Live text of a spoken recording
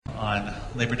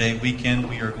Labor Day weekend,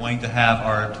 we are going to have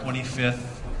our 25th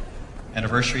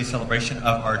anniversary celebration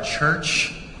of our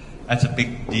church. That's a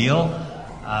big deal.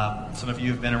 Some of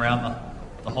you have been around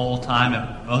the whole time,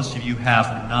 and most of you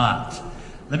have not.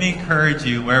 Let me encourage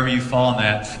you, wherever you fall in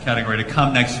that category, to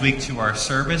come next week to our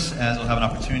service, as we'll have an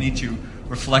opportunity to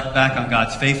reflect back on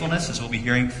God's faithfulness, as we'll be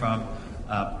hearing from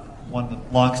one of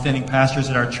the long-standing pastors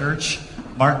at our church,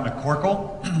 Martin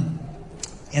McCorkle.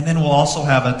 And then we'll also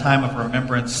have a time of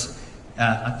remembrance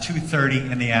at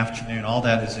 2:30 in the afternoon. All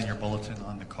that is in your bulletin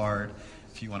on the card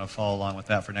if you want to follow along with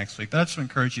that for next week. But I just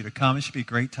encourage you to come. It should be a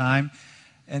great time.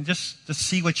 And just to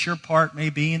see what your part may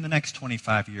be in the next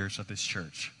 25 years of this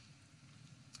church.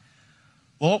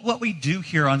 Well, what we do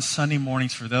here on Sunday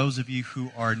mornings, for those of you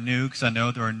who are new, because I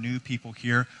know there are new people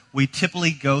here, we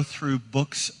typically go through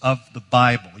books of the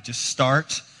Bible. We just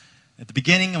start at the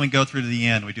beginning and we go through to the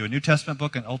end. We do a New Testament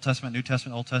book, an Old Testament, New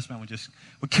Testament, Old Testament.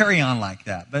 We carry on like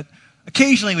that. But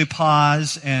occasionally we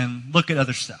pause and look at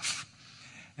other stuff.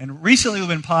 And recently we've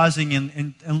been pausing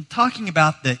and talking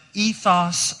about the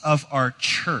ethos of our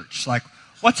church. Like,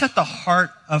 what's at the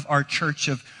heart of our church,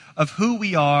 of who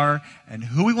we are and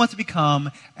who we want to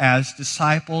become as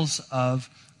disciples of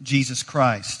Jesus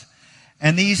Christ.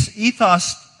 And these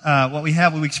ethos, what we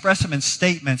have, we express them in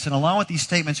statements. And along with these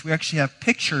statements, we actually have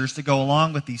pictures to go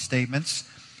along with these statements.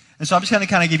 And so I'm just going to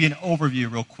kind of give you an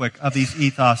overview real quick of these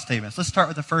ethos statements. Let's start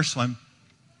with the first one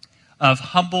of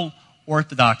humble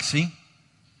orthodoxy.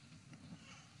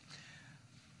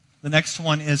 The next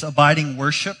one is abiding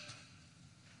worship.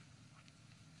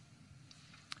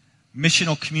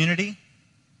 Missional community.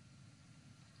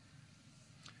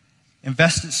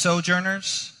 Invested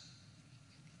sojourners.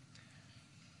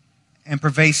 And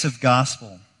pervasive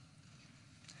gospel.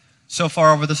 So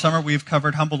far over the summer, we've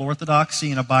covered humble orthodoxy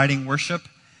and abiding worship.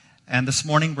 And this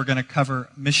morning, we're going to cover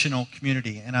missional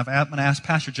community. And I'm going to ask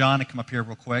Pastor John to come up here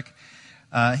real quick.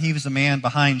 He was the man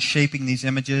behind shaping these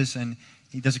images, and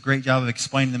he does a great job of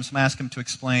explaining them. So I'm going to ask him to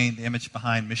explain the image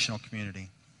behind missional community.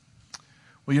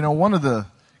 Well, you know, one of the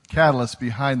catalysts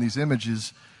behind these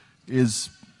images is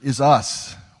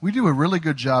us. We do a really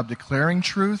good job declaring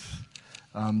truth,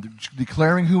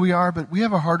 declaring who we are, but we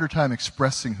have a harder time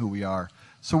expressing who we are.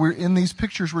 So we're in these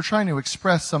pictures, we're trying to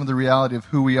express some of the reality of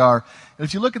who we are. And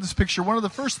if you look at this picture, one of the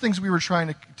first things we were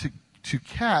trying to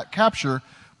capture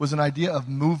was an idea of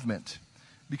movement.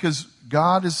 Because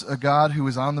God is a God who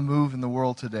is on the move in the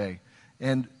world today.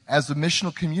 And as a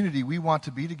missional community, we want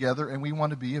to be together and we want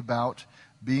to be about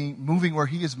moving where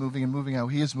He is moving and moving how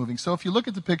He is moving. So if you look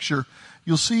at the picture,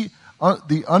 you'll see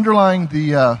the underlying,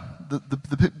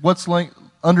 what's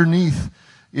underneath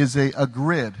is a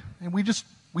grid. And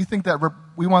we think that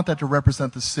we want that to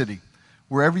represent the city.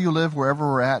 Wherever you live, wherever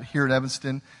we're at here at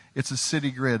Evanston, it's a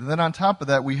city grid. And then on top of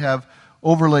that, we have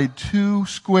overlaid 2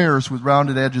 squares with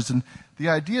rounded edges. And the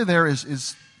idea there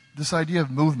is this idea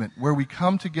of movement, where we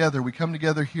come together. We come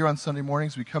together here on Sunday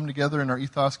mornings. We come together in our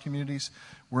ethos communities.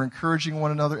 We're encouraging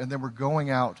one another, and then we're going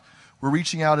out. We're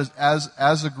reaching out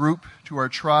as a group to our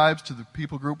tribes, to the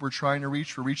people group we're trying to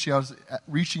reach. We're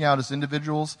reaching out as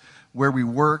individuals, where we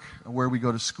work, where we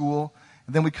go to school,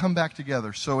 and then we come back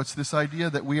together. So it's this idea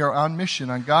that we are on mission,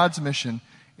 on God's mission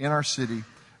in our city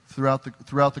throughout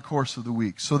the course of the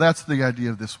week. So that's the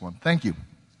idea of this one. Thank you.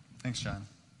 Thanks, John.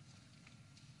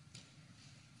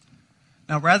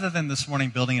 Now, rather than this morning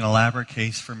building an elaborate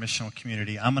case for missional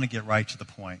community, I'm going to get right to the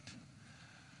point.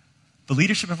 The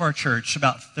leadership of our church,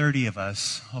 about 30 of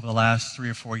us over the last 3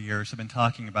 or 4 years, have been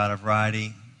talking about a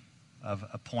variety of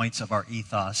points of our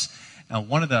ethos. Now,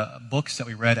 one of the books that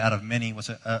we read out of many was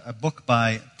a book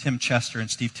by Tim Chester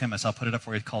and Steve Timmis. I'll put it up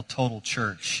for you. It's called Total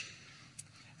Church.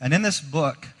 And in this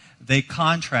book, they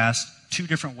contrast 2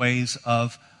 different ways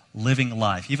of living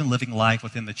life, even living life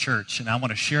within the church. And I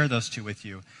want to share those 2 with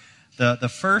you. The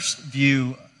first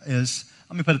view is,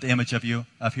 let me put up the image of you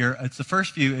up here. The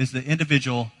first view is the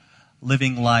individual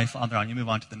living life on their own. You move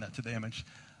on to the image.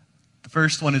 The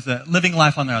first one is the living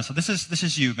life on their own. So this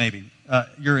is you, maybe.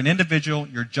 You're an individual.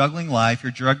 You're juggling life.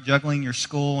 You're juggling your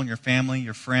school and your family,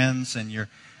 your friends, and your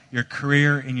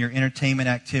career and your entertainment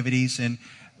activities. And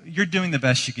you're doing the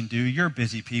best you can do. You're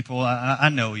busy people. I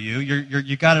know you.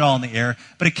 You got it all in the air.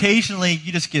 But occasionally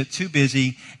you just get too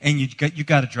busy and you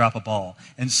got to drop a ball.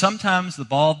 And sometimes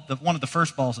one of the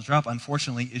first balls to drop,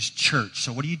 unfortunately, is church.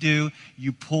 So what do?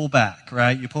 You pull back,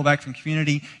 right? You pull back from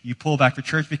community. You pull back for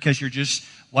church because you're just,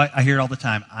 I hear it all the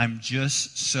time. I'm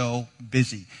just so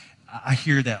busy. I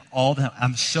hear that all the time.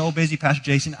 I'm so busy, Pastor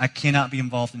Jason, I cannot be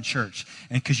involved in church.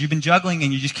 And because you've been juggling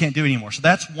and you just can't do it anymore. So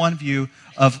that's one view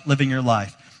of living your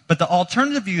life. But the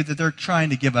alternative view that they're trying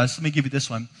to give us, let me give you this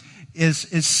one,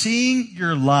 is seeing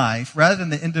your life, rather than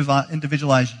the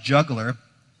individualized juggler,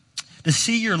 to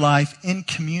see your life in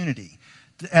community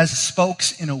as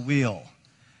spokes in a wheel.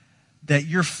 That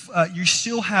you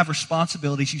still have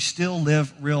responsibilities, you still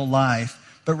live real life,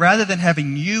 but rather than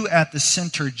having you at the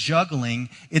center juggling,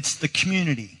 it's the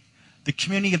community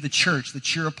of the church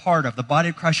that you're a part of, the body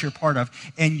of Christ you're a part of,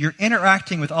 and you're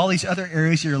interacting with all these other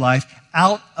areas of your life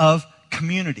out of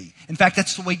community. In fact,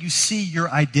 that's the way you see your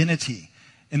identity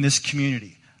in this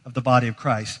community of the body of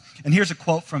Christ. And here's a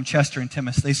quote from Chester and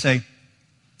Timmis. They say,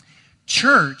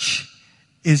 "Church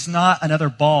is not another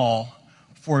ball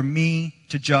for me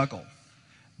to juggle,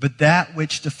 but that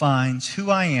which defines who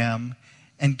I am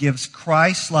and gives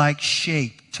Christ-like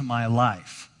shape to my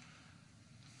life."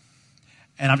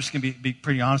 And I'm just going to be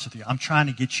pretty honest with you. I'm trying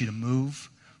to get you to move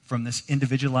from this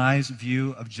individualized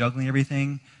view of juggling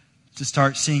everything to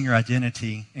start seeing your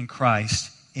identity in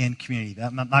Christ in community.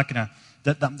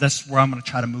 That's where I'm going to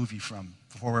try to move you from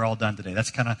before we're all done today.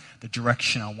 That's kind of the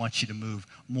direction I want you to move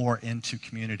more into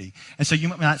community. And so you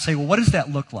might say, well, what does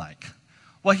that look like?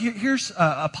 Well, here's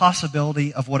a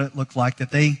possibility of what it looked like that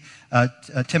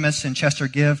Timmis and Chester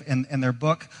give in their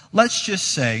book. Let's just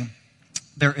say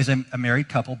there is a married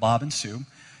couple, Bob and Sue,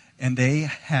 and they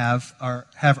are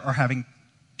having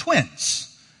twins.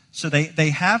 So they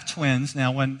have twins.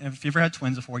 Now, if you've ever had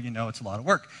twins before, you know it's a lot of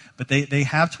work. But they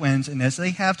have twins, and as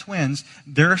they have twins,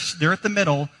 they're at the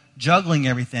middle juggling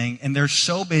everything, and they're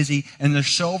so busy, and they're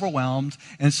so overwhelmed.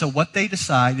 And so what they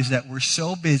decide is that we're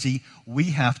so busy, we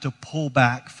have to pull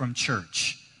back from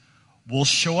church. We'll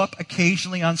show up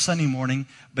occasionally on Sunday morning,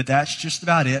 but that's just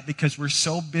about it because we're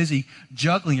so busy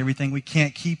juggling everything, we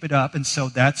can't keep it up. And so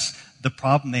that's the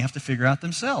problem they have to figure out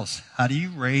themselves. How do you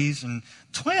raise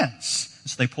twins?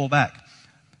 So they pull back.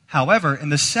 However, in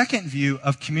the second view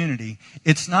of community,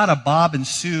 it's not a Bob and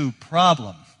Sue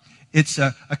problem. It's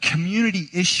a community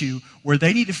issue where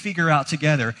they need to figure out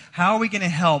together, how are we going to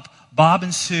help Bob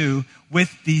and Sue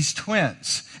with these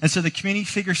twins? And so the community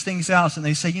figures things out, and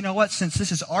they say, you know what, since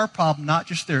this is our problem, not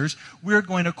just theirs, we're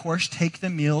going to, of course, take the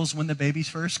meals when the babies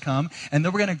first come, and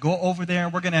then we're going to go over there,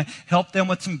 and we're going to help them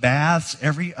with some baths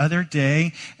every other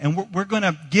day, and we're going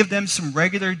to give them some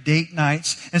regular date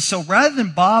nights. And so rather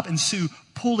than Bob and Sue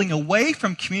pulling away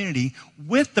from community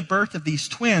with the birth of these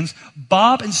twins,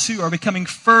 Bob and Sue are becoming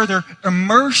further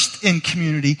immersed in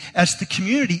community as the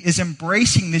community is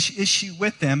embracing this issue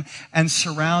with them and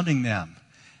surrounding them.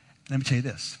 Let me tell you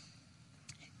this.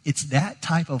 It's that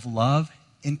type of love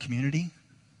in community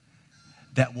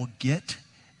that will get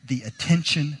the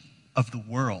attention of the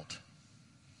world.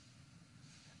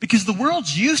 Because the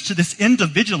world's used to this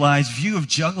individualized view of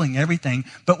juggling everything,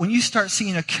 but when you start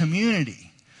seeing a community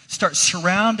start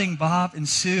surrounding Bob and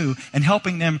Sue and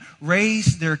helping them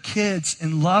raise their kids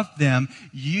and love them,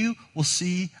 you will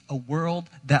see a world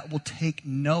that will take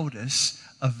notice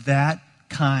of that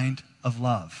kind of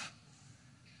love.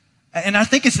 And I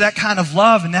think it's that kind of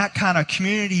love and that kind of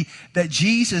community that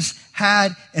Jesus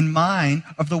had in mind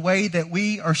of the way that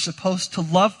we are supposed to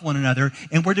love one another,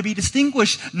 and we're to be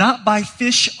distinguished not by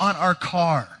fish on our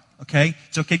car. Okay?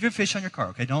 It's okay if you have fish on your car,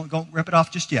 okay? Don't rip it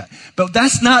off just yet. But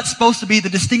that's not supposed to be the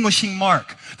distinguishing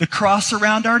mark. The cross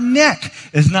around our neck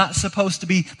is not supposed to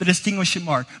be the distinguishing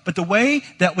mark. But the way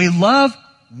that we love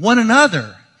one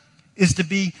another is to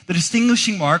be the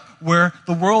distinguishing mark where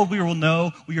the world we will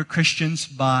know we are Christians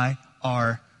by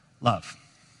our love.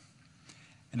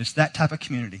 And it's that type of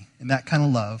community and that kind of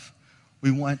love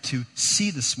we want to see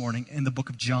this morning in the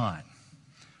book of John.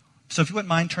 So if you wouldn't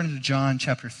mind turning to John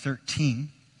chapter 13.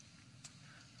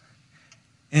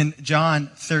 In John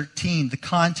 13, the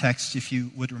context, if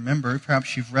you would remember,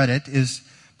 perhaps you've read it, is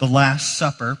the Last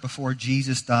Supper before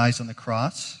Jesus dies on the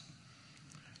cross.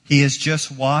 He has just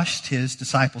washed his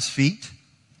disciples' feet.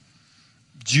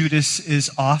 Judas is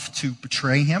off to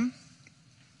betray him.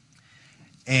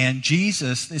 And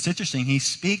Jesus, it's interesting, he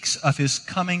speaks of his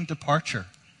coming departure.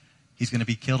 He's going to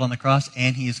be killed on the cross,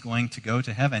 and he is going to go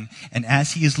to heaven. And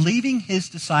as he is leaving his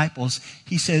disciples,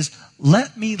 he says,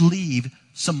 let me leave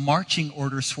some marching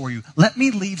orders for you. Let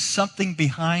me leave something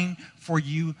behind for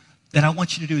you that I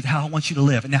want you to do, how I want you to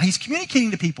live. And now he's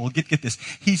communicating to people, get this,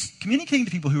 he's communicating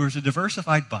to people who are a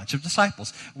diversified bunch of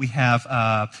disciples. We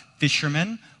have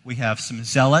fishermen, we have some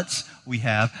zealots, we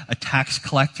have a tax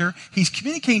collector. He's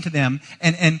communicating to them,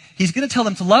 and he's going to tell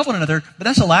them to love one another, but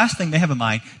that's the last thing they have in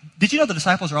mind. Did you know the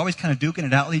disciples are always kind of duking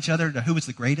it out with each other to who was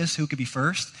the greatest, who could be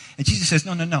first? And Jesus says,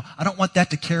 no, I don't want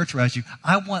that to characterize you.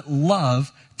 I want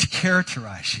love to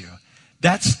characterize you.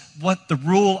 That's what the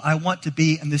rule I want to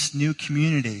be in this new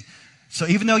community. So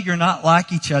even though you're not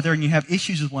like each other and you have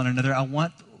issues with one another, I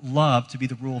want love to be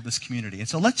the rule of this community. And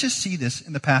so let's just see this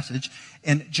in the passage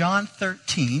in John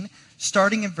 13,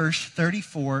 starting in verse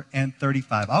 34 and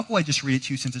 35. I'll go ahead and just read it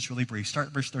to you since it's really brief. Start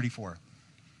at verse 34.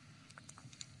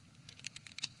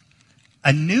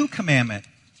 A new commandment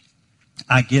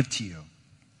I give to you,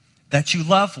 that you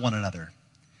love one another.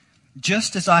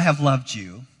 Just as I have loved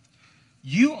you,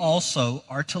 you also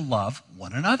are to love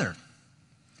one another.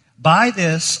 By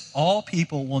this, all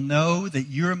people will know that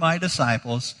you are my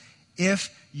disciples if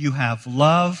you have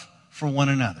love for one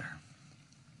another.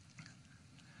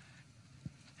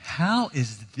 How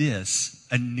is this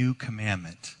a new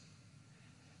commandment?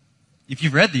 If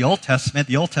you've read the Old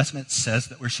Testament says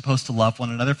that we're supposed to love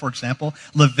one another. For example,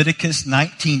 Leviticus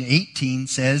 19:18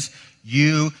 says,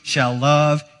 you shall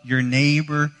love your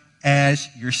neighbor as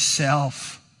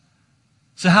yourself.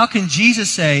 So how can Jesus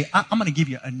say, I'm going to give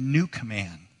you a new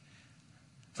command?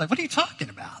 It's like, what are you talking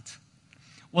about?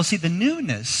 Well, see, the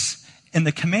newness in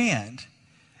the command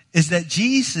is that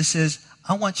Jesus says,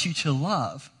 I want you to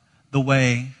love the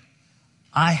way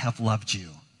I have loved you.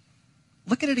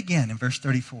 Look at it again in verse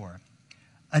 34.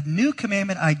 A new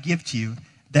commandment I give to you,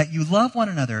 that you love one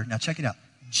another. Now check it out.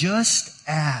 Just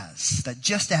as, that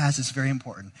just as is very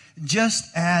important. Just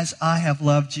as I have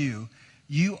loved you,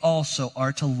 you also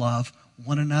are to love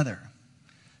one another.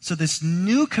 So this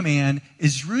new command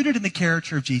is rooted in the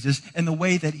character of Jesus and the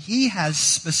way that he has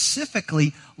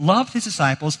specifically loved his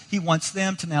disciples. He wants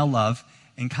them to now love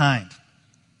in kind.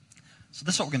 So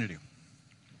this is what we're going to do.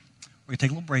 We're going to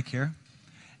take a little break here,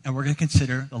 and we're going to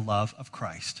consider the love of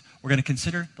Christ. We're going to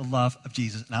consider the love of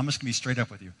Jesus. And I'm just going to be straight up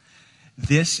with you.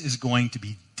 This is going to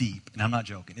be deep, and I'm not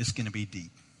joking. It's going to be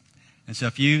deep. And so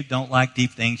if you don't like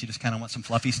deep things, you just kind of want some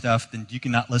fluffy stuff, then you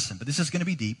cannot listen. But this is going to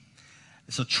be deep.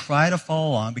 So try to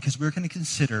follow along, because we're going to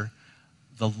consider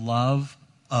the love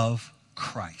of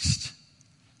Christ.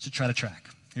 So try to track.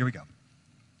 Here we go.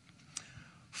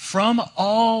 From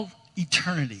all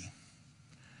eternity,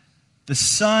 the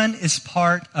Son is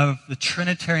part of the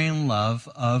Trinitarian love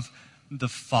of the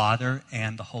Father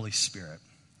and the Holy Spirit.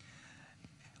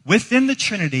 Within the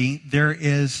Trinity, there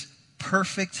is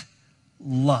perfect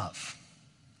love.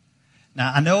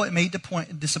 Now, I know it may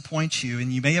disappoint you,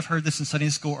 and you may have heard this in Sunday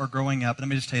school or growing up. Let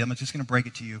me just tell you, I'm just going to break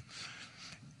it to you.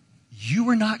 You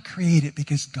were not created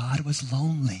because God was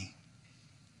lonely.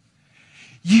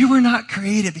 You were not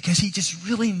created because he just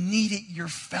really needed your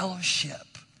fellowship.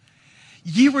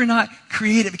 You were not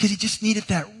created because he just needed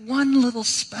that one little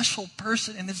special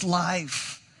person in his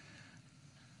life.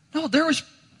 No, there was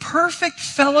perfect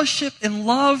fellowship and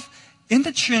love in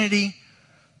the Trinity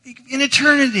in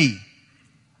eternity.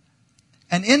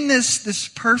 And in this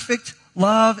perfect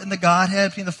love in the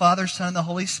Godhead between the Father, Son, and the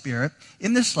Holy Spirit,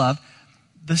 in this love,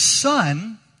 the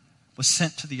Son was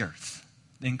sent to the earth,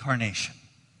 the incarnation.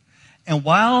 And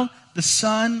while the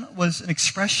Son was an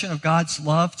expression of God's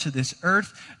love to this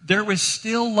earth, there was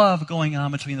still love going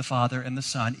on between the Father and the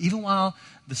Son, even while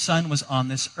the Son was on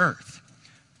this earth.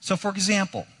 So, for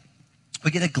example,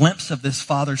 we get a glimpse of this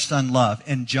Father-Son love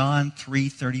in John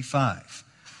 3:35.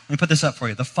 Let me put this up for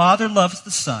you. The Father loves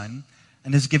the Son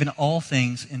and has given all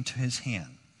things into his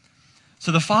hand.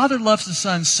 So the Father loves the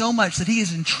Son so much that he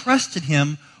has entrusted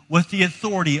him with the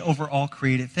authority over all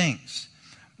created things.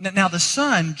 Now the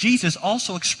Son, Jesus,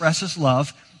 also expresses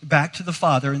love back to the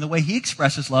Father, and the way he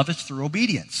expresses love is through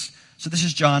obedience. So this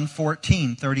is John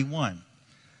 14:31.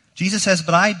 Jesus says,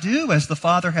 "But I do as the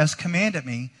Father has commanded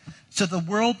me, so the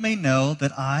world may know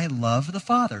that I love the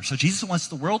Father." So Jesus wants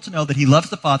the world to know that he loves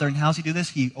the Father, and how does he do this?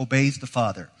 He obeys the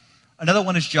Father. Another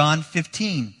one is John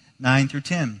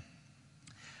 15:9-10.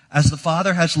 "As the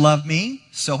Father has loved me,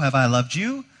 so have I loved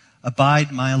you.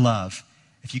 Abide my love.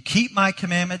 If you keep my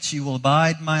commandments, you will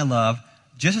abide my love,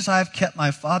 just as I have kept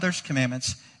my Father's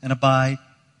commandments and abide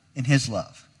in his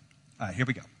love." All right, here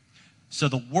we go. So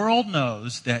the world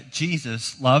knows that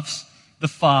Jesus loves the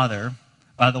Father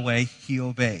by the way he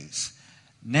obeys.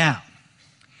 Now,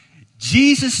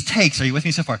 Jesus takes, are you with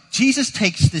me so far? Jesus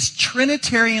takes this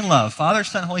Trinitarian love, Father,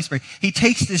 Son, Holy Spirit. He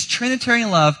takes this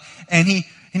Trinitarian love and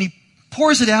he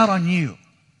pours it out on you.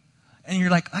 And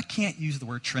you're like, I can't use the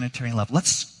word Trinitarian love.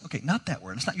 Okay, not that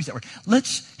word. Let's not use that word.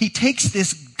 He takes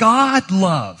this God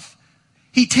love.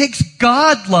 He takes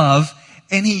God love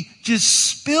and he just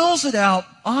spills it out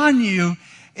on you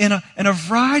in a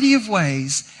variety of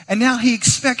ways. And now he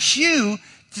expects you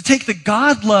to take the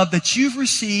God love that you've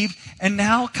received and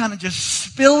now kind of just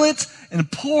spill it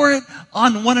and pour it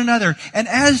on one another. And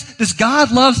as this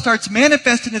God love starts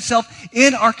manifesting itself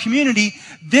in our community,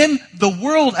 then the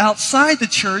world outside the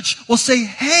church will say,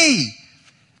 hey,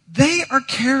 they are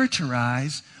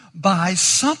characterized by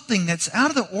something that's out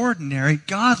of the ordinary,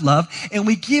 God love, and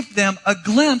we give them a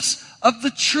glimpse of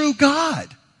the true God.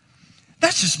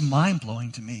 That's just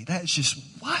mind-blowing to me. That is just,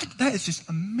 what? That is just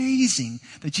amazing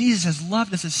that Jesus has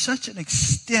loved us to such an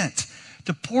extent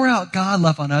to pour out God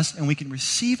love on us, and we can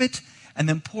receive it and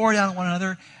then pour it out on one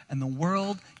another, and the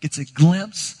world gets a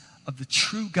glimpse of the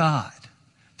true God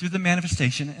through the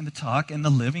manifestation and the talk and the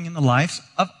living and the lives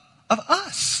of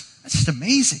us. That's just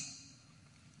amazing.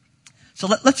 So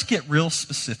let's get real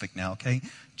specific now, okay?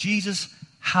 Jesus,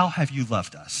 how have you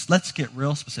loved us? Let's get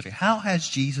real specific. How has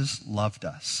Jesus loved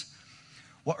us?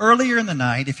 Well, earlier in the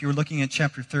night, if you were looking at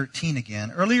chapter 13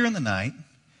 again, earlier in the night,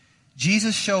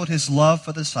 Jesus showed his love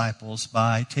for the disciples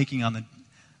by taking on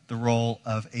the role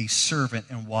of a servant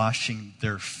and washing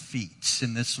their feet.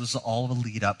 And this was all of a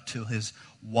lead up to his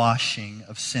washing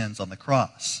of sins on the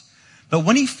cross. But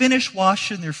when he finished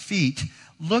washing their feet,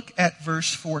 look at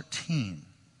verse 14.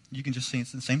 You can just see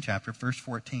it's in the same chapter, verse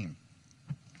 14.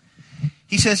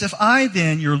 He says, "If I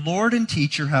then, your Lord and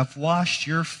teacher, have washed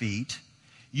your feet,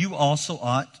 you also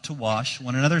ought to wash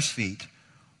one another's feet.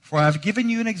 For I have given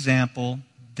you an example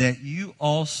that you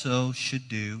also should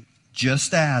do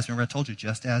just as," remember I told you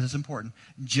just as is important,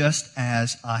 "just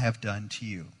as I have done to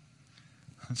you."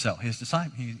 So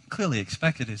he clearly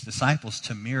expected his disciples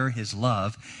to mirror his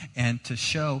love and to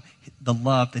show the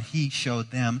love that he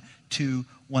showed them to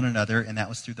one another, and that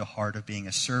was through the heart of being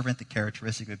a servant, the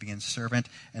characteristic of being a servant,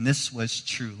 and this was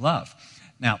true love.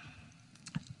 Now,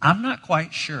 I'm not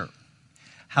quite sure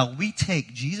how we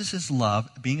take Jesus' love,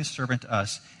 being a servant to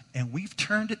us, and we've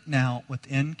turned it now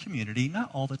within community,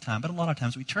 not all the time, but a lot of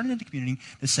times we turn it into community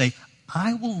to say,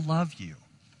 I will love you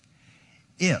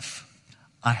if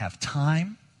I have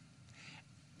time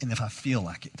and if I feel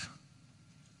like it.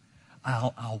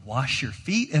 I'll wash your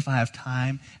feet if I have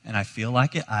time and I feel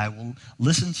like it. I will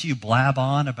listen to you blab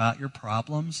on about your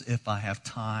problems if I have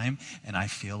time and I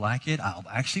feel like it. I'll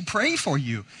actually pray for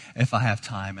you if I have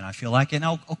time and I feel like it. And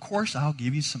of course, I'll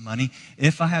give you some money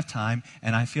if I have time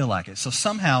and I feel like it. So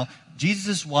somehow,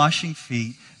 Jesus' washing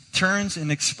feet turns an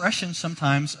expression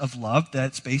sometimes of love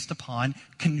that's based upon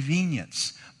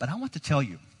convenience. But I want to tell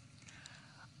you,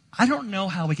 I don't know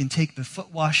how we can take the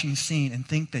foot washing scene and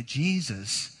think that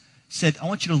Jesus said, I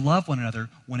want you to love one another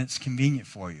when it's convenient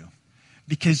for you.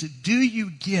 Because do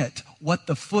you get what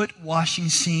the foot washing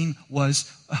scene was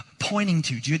pointing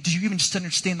to? Did you even just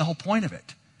understand the whole point of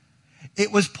it?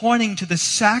 It was pointing to the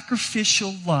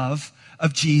sacrificial love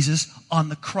of Jesus on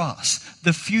the cross,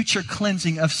 the future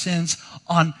cleansing of sins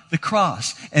on the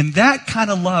cross. And that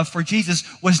kind of love for Jesus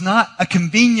was not a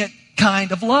convenient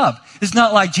kind of love. It's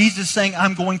not like Jesus saying,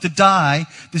 I'm going to die,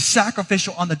 the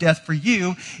sacrificial on the death for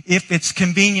you, if it's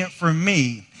convenient for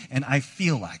me and I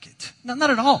feel like it. No, not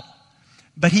at all.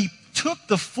 But he took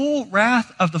the full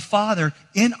wrath of the Father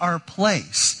in our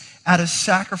place out of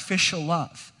sacrificial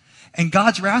love. And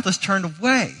God's wrath was turned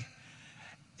away.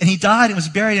 And he died and was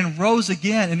buried and rose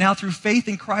again. And now through faith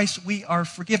in Christ, we are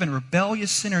forgiven.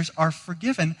 Rebellious sinners are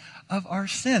forgiven of our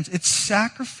sins. It's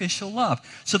sacrificial love.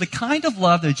 So the kind of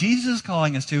love that Jesus is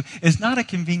calling us to is not a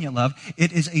convenient love.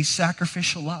 It is a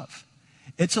sacrificial love.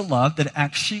 It's a love that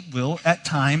actually will at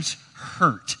times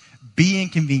hurt, be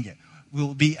inconvenient. We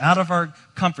will be out of our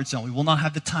comfort zone. We will not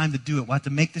have the time to do it. We'll have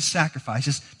to make the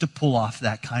sacrifices to pull off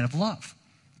that kind of love.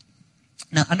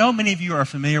 Now, I know many of you are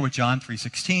familiar with John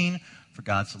 3:16. For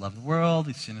God so loved the world,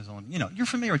 he sent his own, you're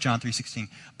familiar with John 3:16.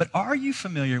 But are you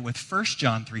familiar with 1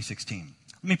 John 3:16?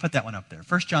 Let me put that one up there.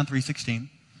 1 John 3:16.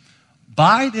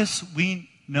 By this we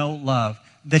know love,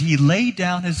 that he laid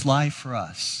down his life for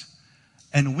us,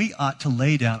 and we ought to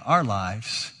lay down our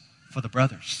lives for the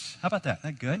brothers. How about that?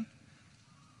 Isn't that good?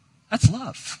 That's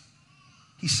love.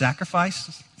 He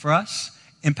sacrificed for us,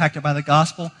 impacted by the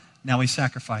gospel. Now we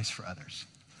sacrifice for others.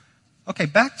 Okay,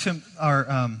 back to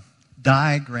our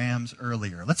diagrams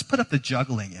earlier. Let's put up the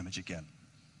juggling image again.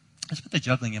 Let's put the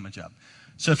juggling image up.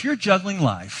 So if you're juggling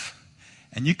life,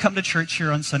 and you come to church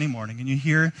here on Sunday morning, and you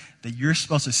hear that you're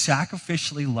supposed to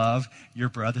sacrificially love your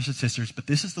brothers and sisters, but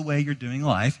this is the way you're doing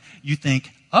life, you think,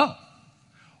 oh,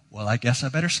 well, I guess I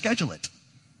better schedule it.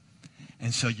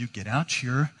 And so you get out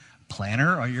your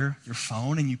planner or your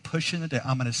phone and you push in the day.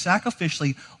 I'm going to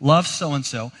sacrificially love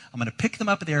so-and-so. I'm going to pick them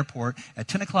up at the airport at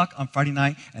 10 o'clock on Friday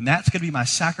night, and that's going to be my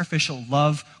sacrificial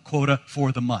love quota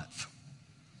for the month.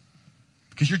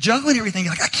 Because you're juggling everything.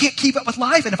 You're like, I can't keep up with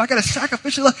life, and if I got to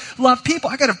sacrificially love people,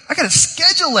 I got to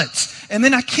schedule it. And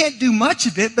then I can't do much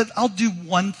of it, but I'll do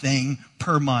one thing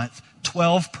per month,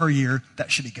 12 per year. That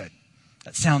should be good.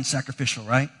 That sounds sacrificial,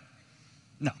 right?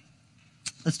 No.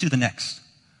 Let's do the next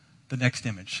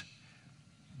image.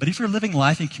 But if you're living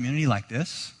life in community like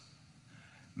this,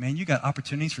 man, you got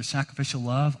opportunities for sacrificial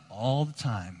love all the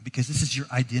time because this is your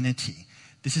identity.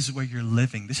 This is where you're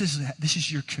living. This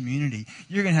is your community.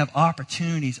 You're going to have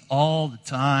opportunities all the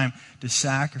time to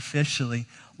sacrificially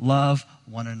love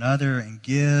one another and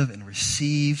give and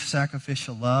receive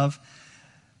sacrificial love.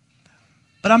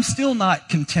 But I'm still not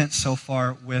content so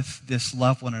far with this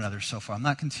love one another so far. I'm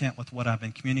not content with what I've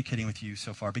been communicating with you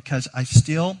so far because I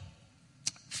still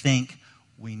think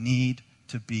we need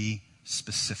to be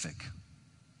specific.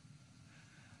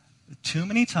 Too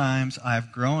many times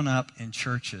I've grown up in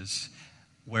churches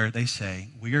where they say,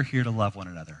 we are here to love one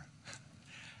another.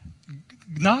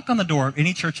 Knock on the door of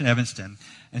any church in Evanston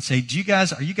and say,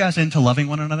 are you guys into loving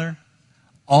one another?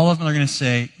 All of them are going to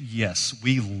say, yes,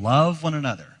 we love one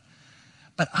another.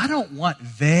 But I don't want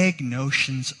vague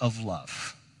notions of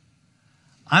love.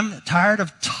 I'm tired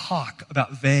of talk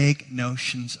about vague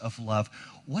notions of love.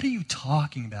 What are you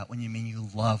talking about when you mean you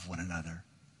love one another?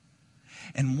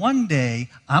 And one day,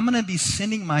 I'm going to be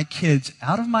sending my kids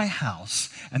out of my house,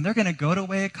 and they're going to go to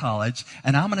away at college,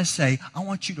 and I'm going to say, I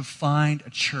want you to find a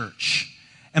church.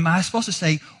 Am I supposed to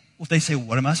say, well, they say,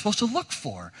 what am I supposed to look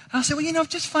for? I'll say, well,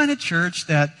 just find a church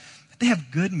that they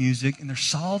have good music, and they're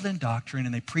solid in doctrine,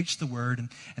 and they preach the word,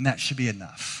 and that should be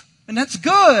enough. And that's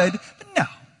good, but no.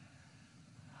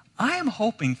 I am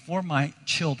hoping for my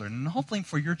children, and hoping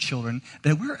for your children,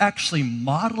 that we're actually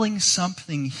modeling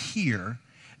something here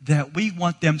that we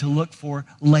want them to look for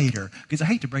later. Because I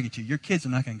hate to break it to you, your kids are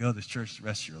not going to go to this church the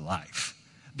rest of your life.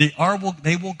 They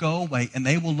will go away and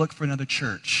they will look for another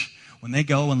church when they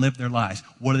go and live their lives.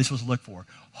 What are they supposed to look for?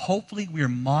 Hopefully we are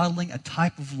modeling a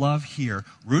type of love here,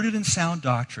 rooted in sound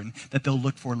doctrine, that they'll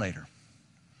look for later.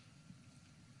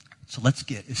 So let's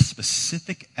get as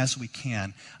specific as we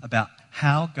can about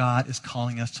how God is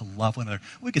calling us to love one another.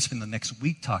 We could spend the next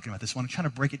week talking about this. I want to try to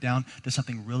break it down to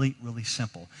something really, really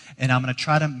simple. And I'm going to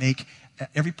try to make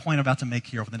every point I'm about to make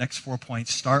here over the next 4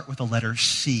 points start with the letter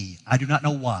C. I do not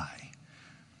know why,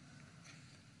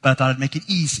 but I thought I'd make it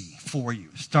easy for you.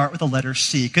 Start with the letter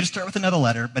C. Could start with another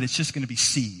letter, but it's just going to be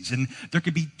C's. And there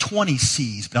could be 20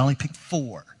 C's, but I only picked 4.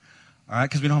 All right,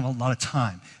 because we don't have a lot of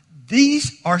time.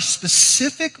 These are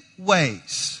specific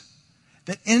ways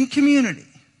that in community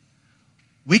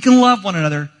we can love one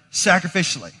another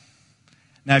sacrificially.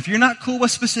 Now, if you're not cool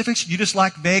with specifics, you just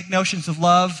like vague notions of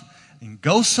love, then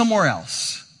go somewhere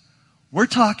else. We're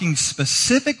talking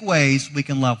specific ways we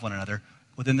can love one another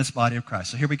within this body of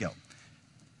Christ. So here we go.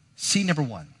 C number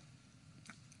 1,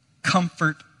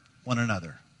 comfort one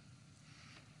another.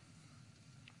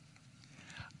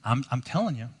 I'm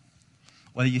telling you,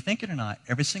 whether you think it or not,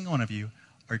 every single one of you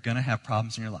are going to have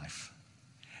problems in your life.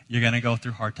 You're going to go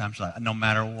through hard times no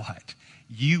matter what.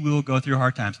 You will go through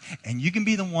hard times. And you can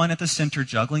be the one at the center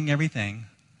juggling everything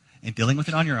and dealing with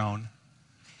it on your own,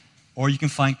 or you can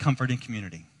find comfort in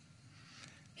community.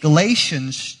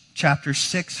 Galatians chapter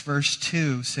 6, verse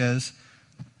 2 says,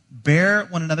 bear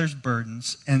one another's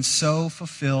burdens and so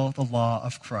fulfill the law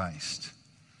of Christ.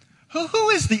 Who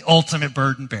is the ultimate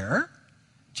burden bearer?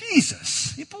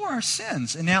 Jesus. He bore our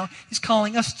sins, and now he's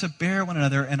calling us to bear one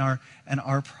another and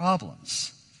our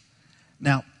problems.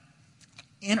 Now,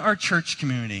 in our church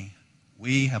community,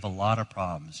 we have a lot of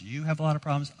problems. You have a lot of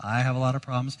problems. I have a lot of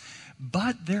problems.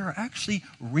 But there are actually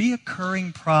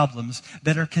reoccurring problems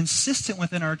that are consistent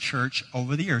within our church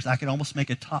over the years. I could almost make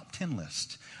a top 10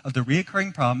 list of the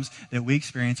reoccurring problems that we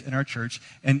experience in our church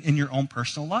and in your own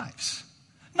personal lives.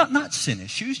 Not sin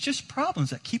issues, just problems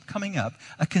that keep coming up,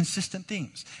 consistent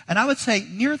themes. And I would say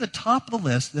near the top of the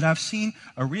list that I've seen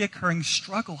a reoccurring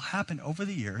struggle happen over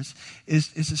the years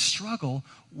is a struggle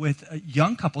with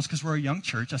young couples, because we're a young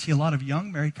church. I see a lot of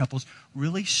young married couples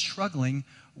really struggling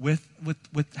with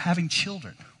having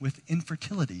children, with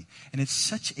infertility. And it's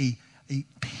such a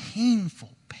painful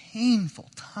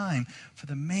time for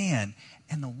the man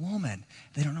and the woman.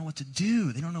 They don't know what to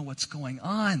do. They don't know what's going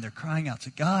on. They're crying out to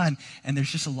God, and there's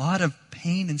just a lot of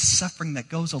pain and suffering that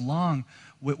goes along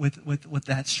with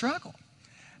that struggle.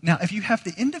 Now, if you have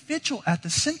the individual at the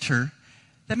center,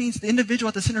 that means the individual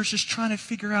at the center is just trying to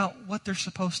figure out what they're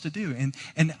supposed to do.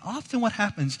 And often what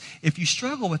happens, if you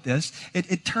struggle with this,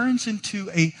 it turns into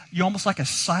you're almost like a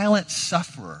silent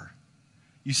sufferer.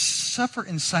 You suffer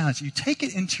in silence. You take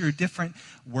it into your different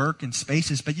work and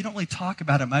spaces, but you don't really talk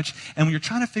about it much. And when you're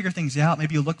trying to figure things out,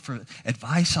 maybe you'll look for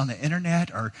advice on the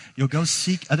internet, or you'll go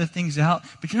seek other things out,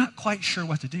 but you're not quite sure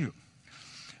what to do.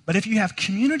 But if you have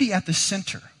community at the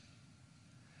center,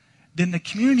 then the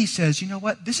community says, you know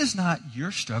what? This is not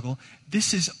your struggle.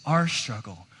 This is our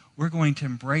struggle. We're going to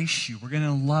embrace you. We're going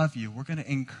to love you. We're going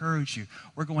to encourage you.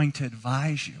 We're going to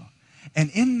advise you. And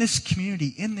in this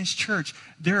community, in this church,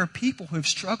 there are people who have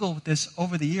struggled with this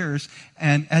over the years.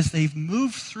 And as they've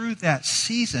moved through that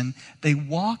season, they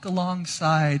walk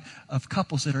alongside of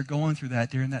couples that are going through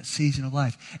that during that season of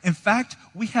life. In fact,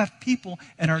 we have people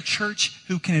in our church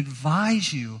who can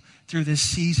advise you through this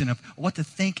season of what to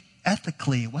think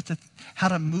ethically, how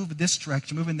to move this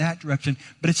direction, move in that direction.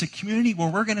 But it's a community where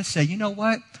we're going to say, you know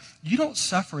what? You don't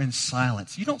suffer in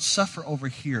silence. You don't suffer over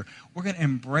here. We're going to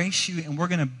embrace you, and we're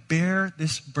going to bear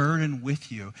this burden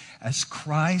with you as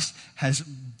Christ has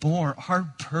borne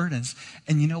our burdens.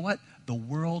 And you know what? The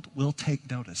world will take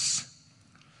notice.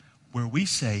 Where we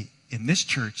say, in this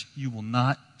church, you will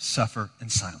not suffer in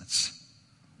silence.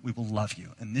 We will love you.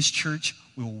 In this church,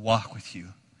 we will walk with you.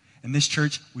 In this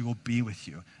church, we will be with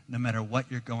you, no matter what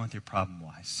you're going through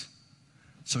problem-wise.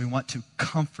 So we want to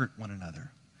comfort one another.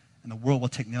 And the world will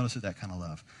take notice of that kind of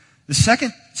love. The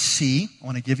second C I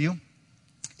want to give you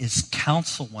is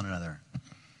counsel one another.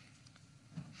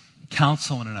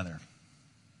 Counsel one another.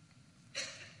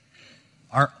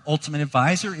 Our ultimate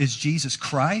advisor is Jesus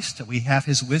Christ. We have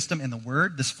his wisdom in the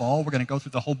Word. This fall, we're going to go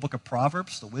through the whole book of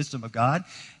Proverbs, the wisdom of God.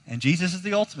 And Jesus is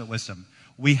the ultimate wisdom.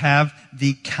 We have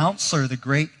the counselor, the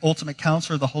great ultimate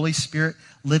counselor, the Holy Spirit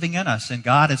living in us. And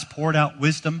God has poured out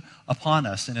wisdom upon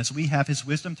us. And as we have his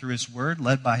wisdom through his word,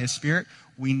 led by his Spirit,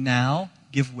 we now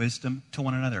give wisdom to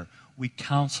one another. We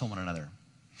counsel one another.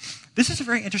 This is a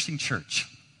very interesting church.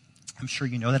 I'm sure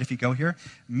you know that if you go here.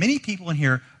 Many people in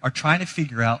here are trying to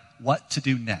figure out what to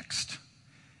do next.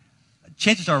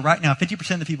 Chances are right now,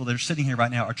 50% of the people that are sitting here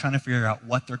right now are trying to figure out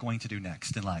what they're going to do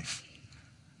next in life.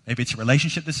 Maybe it's a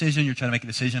relationship decision. You're trying to make a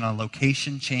decision on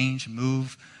location, change,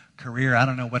 move, career. I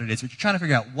don't know what it is. But you're trying to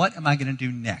figure out, what am I going to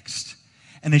do next?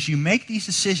 And as you make these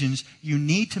decisions, you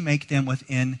need to make them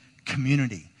within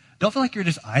community. Don't feel like you're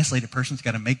this isolated person who's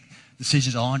got to make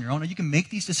decisions all on your own. You can make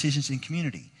these decisions in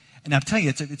community. And I'll tell you,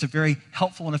 it's a very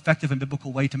helpful and effective and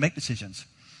biblical way to make decisions.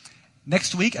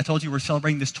 Next week, I told you we're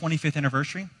celebrating this 25th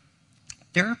anniversary.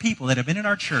 There are people that have been in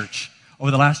our church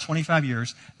over the last 25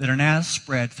 years that are now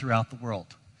spread throughout the world.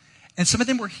 And some of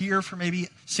them were here for maybe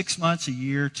 6 months, a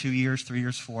year, 2 years, 3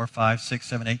 years, 4, 5, 6,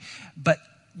 7, 8. But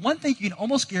one thing you can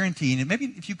almost guarantee, and maybe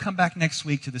if you come back next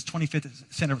week to this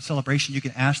 25th celebration, you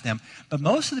can ask them. But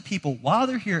most of the people, while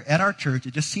they're here at our church,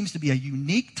 it just seems to be a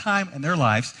unique time in their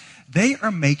lives, they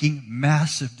are making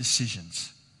massive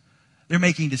decisions. They're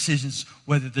making decisions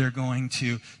whether they're going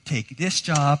to take this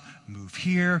job, move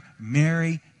here,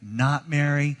 marry, not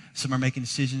marry. Some are making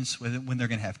decisions when they're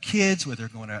going to have kids, whether they're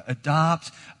going to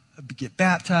adopt, get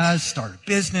baptized, start a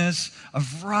business. A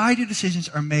variety of decisions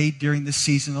are made during this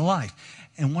season of life.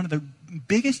 And one of the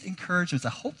biggest encouragements I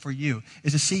hope for you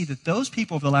is to see that those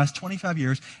people over the last 25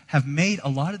 years have made a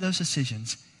lot of those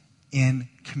decisions in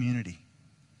community,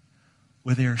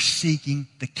 where they're seeking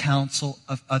the counsel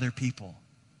of other people.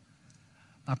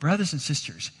 My brothers and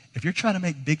sisters, if you're trying to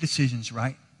make big decisions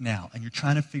right now and you're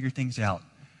trying to figure things out,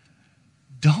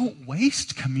 don't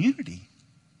waste community.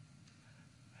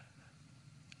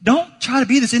 Don't try to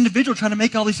be this individual trying to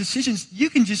make all these decisions. You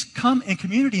can just come in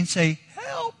community and say,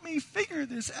 help me figure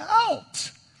this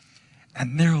out.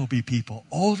 And there will be people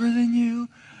older than you,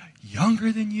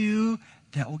 younger than you,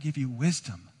 that will give you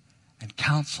wisdom and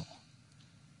counsel.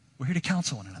 We're here to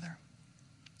counsel one another.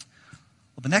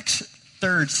 Well, the next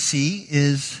third C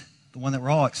is the one that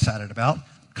we're all excited about.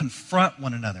 Confront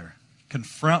one another.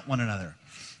 Confront one another.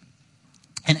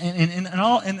 And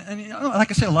you know,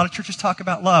 like I said, a lot of churches talk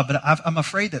about love, but I'm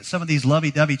afraid that some of these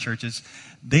lovey-dovey churches,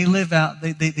 they leave out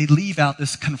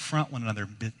this confront one another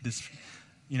bit.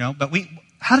 But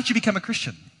how did you become a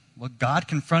Christian? Well, God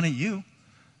confronted you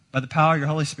by the power of your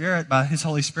Holy Spirit. By his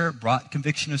Holy Spirit brought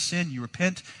conviction of sin. You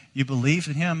repent, you believe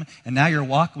in him, and now you're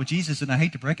walking with Jesus. And I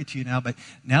hate to break it to you now, but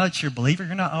now that you're a believer,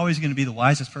 you're not always going to be the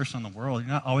wisest person in the world. You're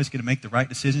not always going to make the right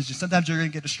decisions. Sometimes you're going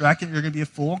to get distracted. You're going to be a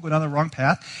fool, go down the wrong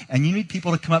path. And you need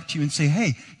people to come up to you and say,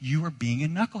 hey, you are being a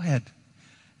knucklehead.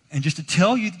 And just to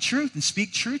tell you the truth and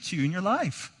speak truth to you in your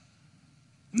life.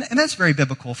 And that's very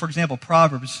biblical. For example,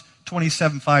 Proverbs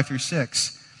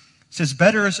 27:5-6 says,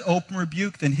 better is open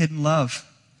rebuke than hidden love.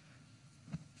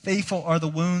 Faithful are the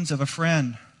wounds of a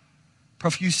friend.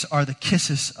 Profuse are the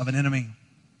kisses of an enemy.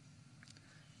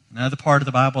 Another part of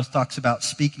the Bible talks about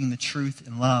speaking the truth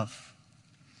in love.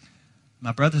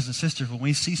 My brothers and sisters, when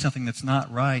we see something that's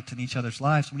not right in each other's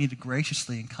lives, we need to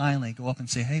graciously and kindly go up and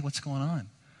say, hey, what's going on?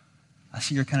 I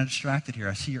see you're kind of distracted here.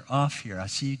 I see you're off here. I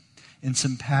see you in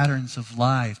some patterns of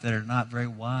life that are not very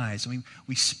wise.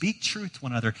 We speak truth to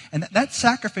one another. And that's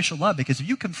sacrificial love, because if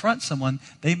you confront someone,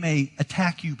 they may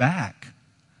attack you back.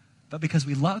 but because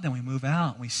we love them, we move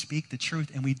out and we speak the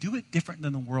truth, and we do it different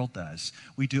than the world does.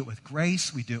 We do it with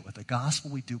grace, we do it with the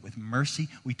gospel, we do it with mercy,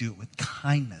 we do it with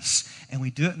kindness, and we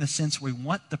do it in the sense where we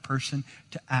want the person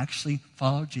to actually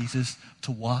follow Jesus,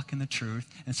 to walk in the truth,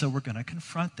 and so we're going to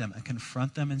confront them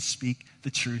and speak the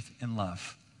truth in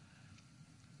love.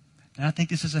 And I think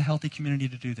this is a healthy community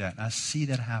to do that, and I see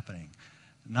that happening.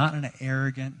 Not in an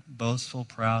arrogant, boastful,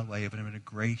 proud way, but in a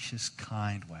gracious,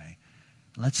 kind way.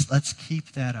 Let's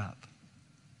keep that up.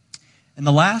 And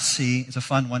the last C is a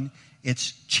fun one.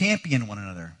 It's champion one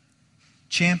another.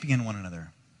 Champion one another.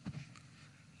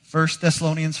 1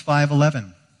 Thessalonians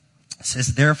 5:11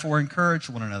 says, therefore encourage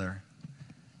one another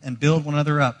and build one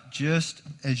another up, just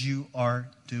as you are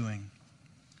doing.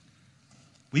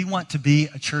 We want to be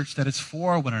a church that is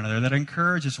for one another, that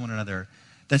encourages one another,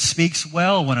 that speaks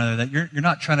well of one another, that you're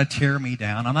not trying to tear me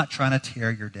down. I'm not trying to tear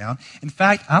you down. In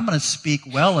fact, I'm going to speak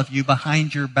well of you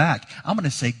behind your back. I'm going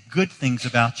to say good things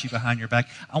about you behind your back.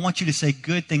 I want you to say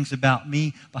good things about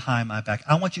me behind my back.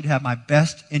 I want you to have my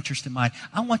best interest in mind.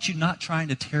 I want you not trying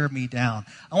to tear me down.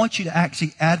 I want you to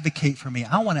actually advocate for me.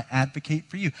 I want to advocate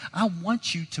for you. I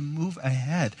want you to move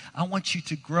ahead. I want you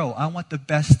to grow. I want the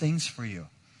best things for you.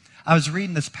 I was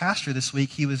reading this pastor this week.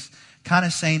 He was kind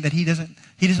of saying that he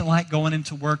doesn't like going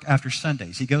into work after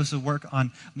Sundays. He goes to work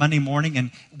on Monday morning,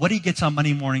 and what he gets on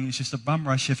Monday morning is just a bum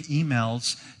rush of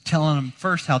emails telling him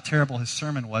first how terrible his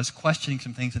sermon was, questioning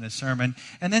some things in his sermon,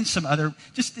 and then some other,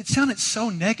 it sounded so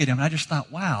negative, and I just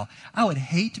thought, wow, I would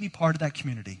hate to be part of that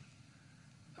community.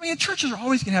 I mean, churches are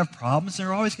always going to have problems.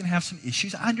 They're always going to have some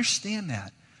issues. I understand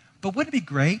that. But wouldn't it be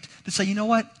great to say, you know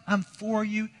what, I'm for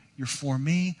you. You're for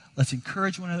me. Let's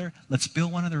encourage one another. Let's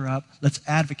build one another up. Let's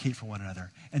advocate for one another.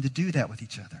 And to do that with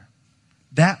each other.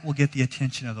 That will get the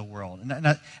attention of the world.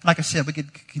 And like I said, we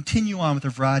could continue on with a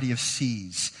variety of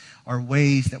C's, or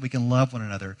ways that we can love one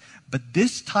another. But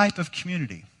this type of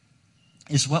community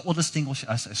is what will distinguish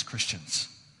us as Christians.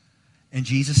 And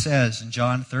Jesus says in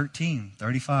John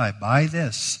 13:35, by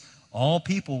this, all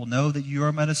people will know that you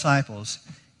are my disciples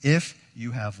if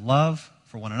you have love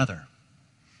for one another.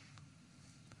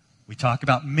 We talk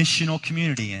about missional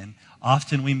community, and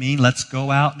often we mean let's go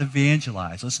out and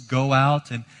evangelize. Let's go out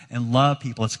and love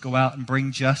people. Let's go out and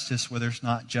bring justice where there's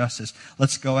not justice.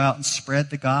 Let's go out and spread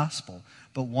the gospel.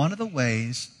 But one of the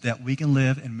ways that we can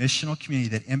live in missional community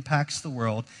that impacts the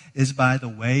world is by the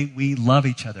way we love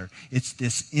each other. It's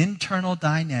this internal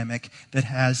dynamic that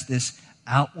has this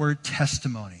outward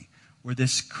testimony, where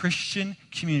this Christian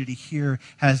community here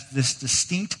has this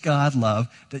distinct God love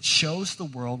that shows the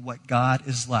world what God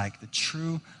is like, the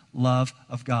true love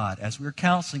of God. As we're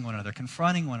counseling one another,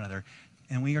 confronting one another,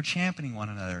 and we are championing one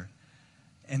another,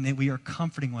 and then we are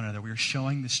comforting one another, we are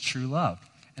showing this true love.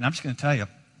 And I'm just going to tell you,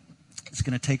 it's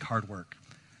going to take hard work.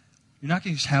 You're not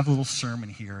going to just have a little sermon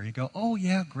here, and you go, oh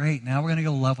yeah, great, now we're going to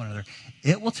go love one another.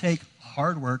 It will take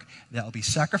hard work that will be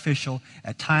sacrificial.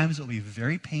 At times it will be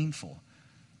very painful.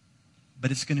 But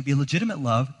it's going to be legitimate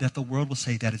love that the world will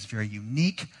say that is very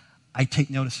unique. I take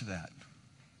notice of that.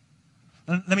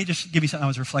 Let me just give you something I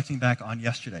was reflecting back on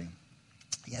yesterday.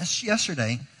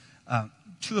 Yesterday,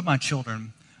 two of my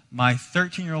children, my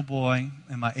 13-year-old boy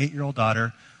and my 8-year-old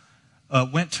daughter,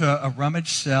 went to a rummage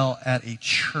sale at a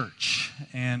church.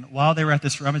 And while they were at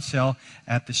this rummage sale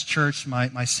at this church,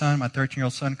 my son, my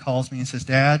 13-year-old son, calls me and says,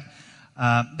 Dad,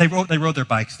 they rode their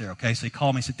bikes there, okay? So he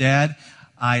called me and said, Dad,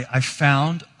 I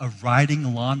found a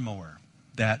riding lawnmower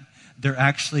that they're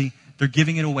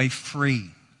giving it away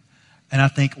free. And I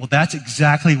think, well, that's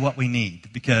exactly what we need,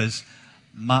 because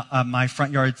my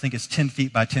front yard, I think, is 10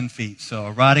 feet by 10 feet. So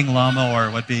a riding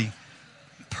lawnmower would be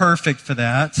perfect for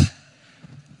that.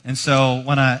 And so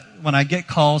when I get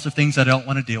calls of things I don't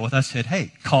want to deal with, I said,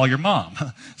 hey, call your mom.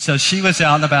 So she was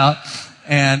out and about,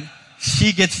 and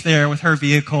she gets there with her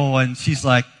vehicle, and she's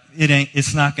like,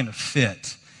 it's not going to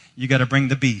fit. You got to bring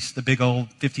the beast, the big old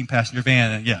 15-passenger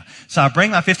van. And yeah. So I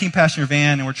bring my 15-passenger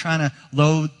van, and we're trying to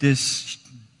load this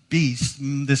beast,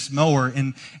 this mower,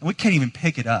 and we can't even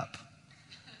pick it up.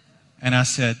 And I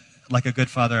said, like a good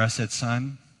father, I said,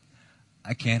 son,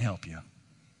 I can't help you.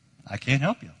 I can't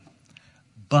help you.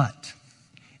 But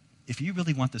if you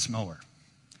really want this mower,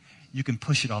 you can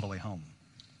push it all the way home.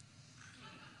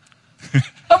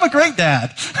 I'm a great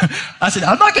dad. I said,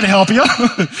 I'm not going to help you.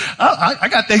 I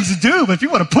got things to do, but if you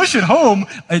want to push it home,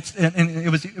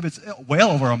 it was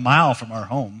well over a mile from our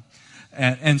home.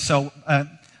 And so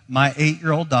my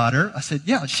 8-year-old daughter, I said,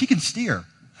 yeah, she can steer.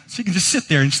 She can just sit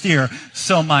there and steer.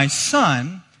 So my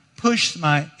son pushed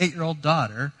my 8-year-old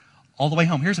daughter all the way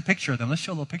home. Here's a picture of them. Let's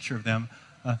show a little picture of them.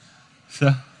 So,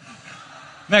 isn't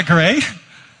that great?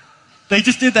 They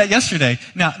just did that yesterday.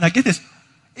 Now get this.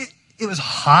 It was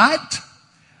hot.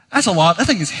 That's a lot. That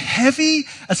thing is heavy.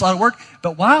 That's a lot of work.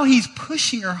 But while he's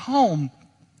pushing her home,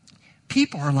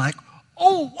 people are like,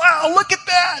 oh, wow, look at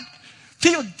that.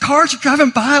 Cars are driving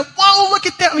by. Whoa, look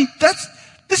at that. I mean,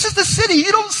 this is the city.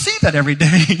 You don't see that every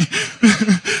day.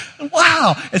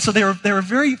 Wow. And so they were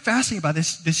very fascinated by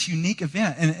this unique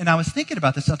event. And I was thinking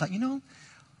about this. I thought,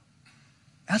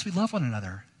 as we love one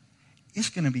another, it's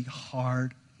going to be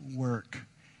hard work.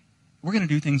 We're going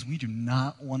to do things we do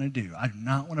not want to do. I do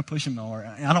not want to push him more.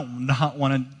 I don't not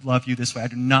want to love you this way. I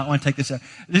do not want to take this out.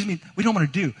 It doesn't mean we don't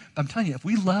want to do. But I'm telling you, if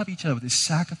we love each other with this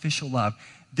sacrificial love,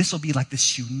 this will be like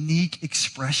this unique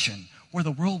expression where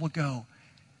the world will go,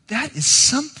 that is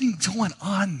something going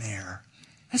on there.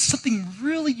 That's something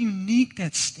really unique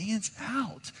that stands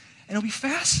out. And it'll be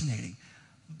fascinating.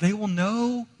 They will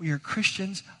know we are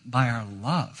Christians by our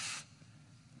love.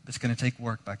 It's going to take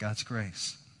work by God's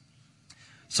grace.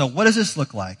 So what does this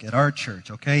look like at our church,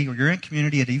 okay? You're in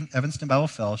community at Evanston Bible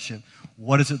Fellowship.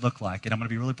 What does it look like? And I'm going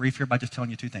to be really brief here by just telling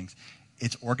you two things.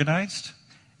 It's organized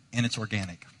and it's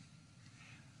organic.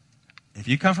 If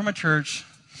you come from a church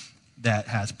that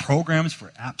has programs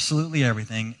for absolutely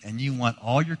everything and you want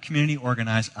all your community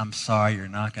organized, I'm sorry, you're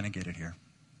not going to get it here.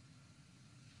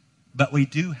 But we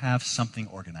do have something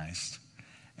organized,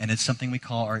 and it's something we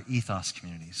call our ethos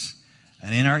communities.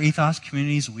 And in our ethos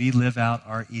communities, we live out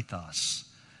our ethos.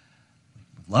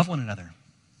 We love one another.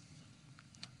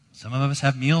 Some of us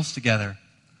have meals together.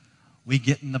 We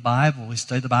get in the Bible, we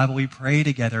study the Bible, we pray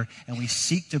together, and we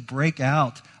seek to break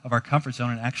out of our comfort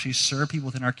zone and actually serve people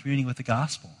within our community with the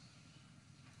gospel.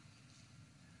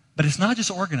 But it's not just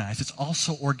organized, it's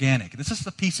also organic. This is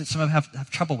the piece that some of us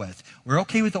have trouble with. We're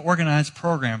okay with the organized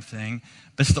program thing,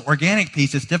 but it's the organic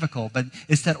piece that's difficult. But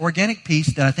it's that organic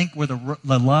piece that I think where the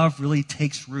love really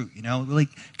takes root, it really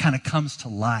kind of comes to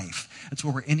life. It's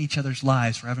where we're in each other's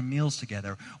lives. We're having meals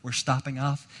together. We're stopping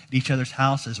off at each other's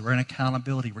houses. We're in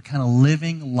accountability. We're kind of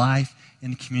living life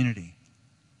in community.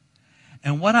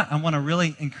 And what I want to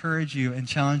really encourage you and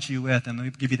challenge you with, and let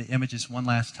me give you the images one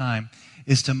last time,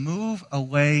 is to move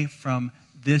away from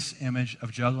this image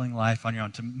of juggling life on your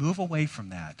own, to move away from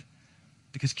that,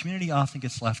 because community often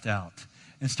gets left out,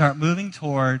 and start moving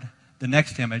toward the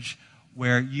next image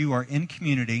where you are in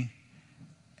community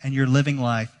and you're living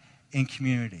life in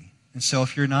community. And so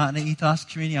if you're not in an ethos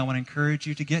community, I want to encourage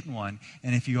you to get in one.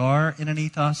 And if you are in an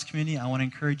ethos community, I want to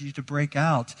encourage you to break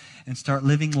out and start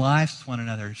living lives with one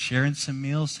another, sharing some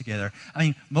meals together. I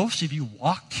mean, most of you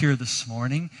walked here this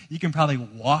morning. You can probably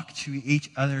walk to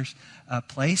each other's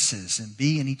places and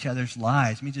be in each other's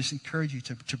lives. Let me just encourage you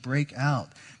to break out.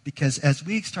 Because as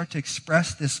we start to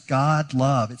express this God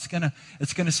love, it's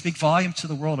gonna speak volumes to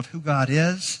the world of who God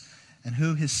is and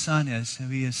who his Son is, who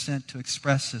he has sent to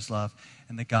express his love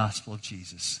in the gospel of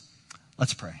Jesus.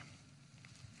 Let's pray.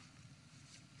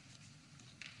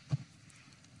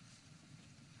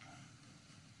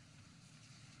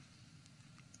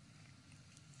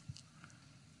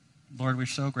 Lord, we're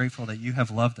so grateful that you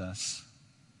have loved us.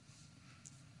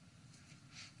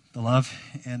 The love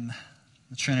in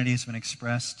the Trinity has been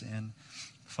expressed in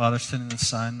the Father sending the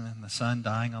Son, and the Son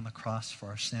dying on the cross for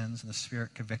our sins, and the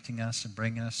Spirit convicting us and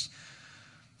bringing us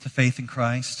to faith in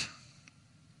Christ.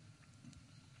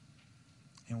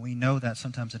 And we know that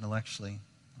sometimes intellectually,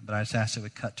 but I just ask that it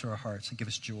would cut to our hearts and give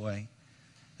us joy.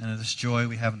 And this joy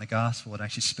we have in the gospel would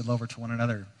actually spill over to one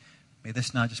another. May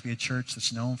this not just be a church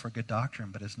that's known for good doctrine,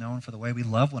 but is known for the way we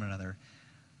love one another.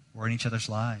 We're in each other's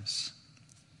lives.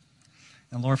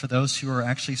 And Lord, for those who are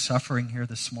actually suffering here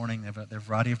this morning, their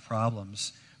variety of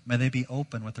problems, may they be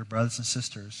open with their brothers and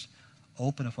sisters,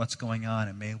 open with what's going on,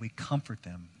 and may we comfort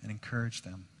them and encourage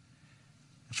them.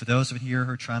 And for those of you here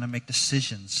who are trying to make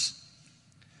decisions,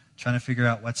 trying to figure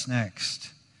out what's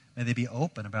next, may they be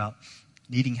open about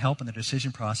needing help in the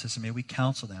decision process, and may we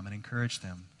counsel them and encourage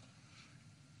them.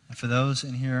 And for those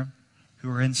in here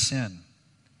who are in sin,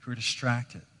 who are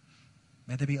distracted,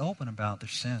 may they be open about their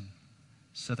sin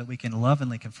so that we can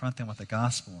lovingly confront them with the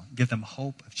gospel and give them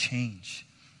hope of change.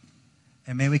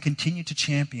 And may we continue to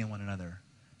champion one another,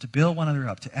 to build one another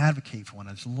up, to advocate for one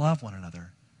another, to love one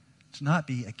another, to not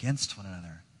be against one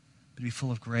another, but to be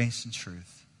full of grace and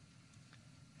truth.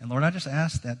 And Lord, I just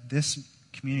ask that this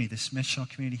community, this missional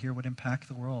community here, would impact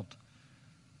the world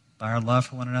by our love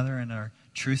for one another and our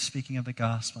truth speaking of the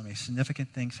gospel. May significant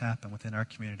things happen within our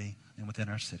community and within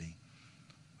our city.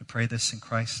 We pray this in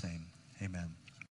Christ's name. Amen.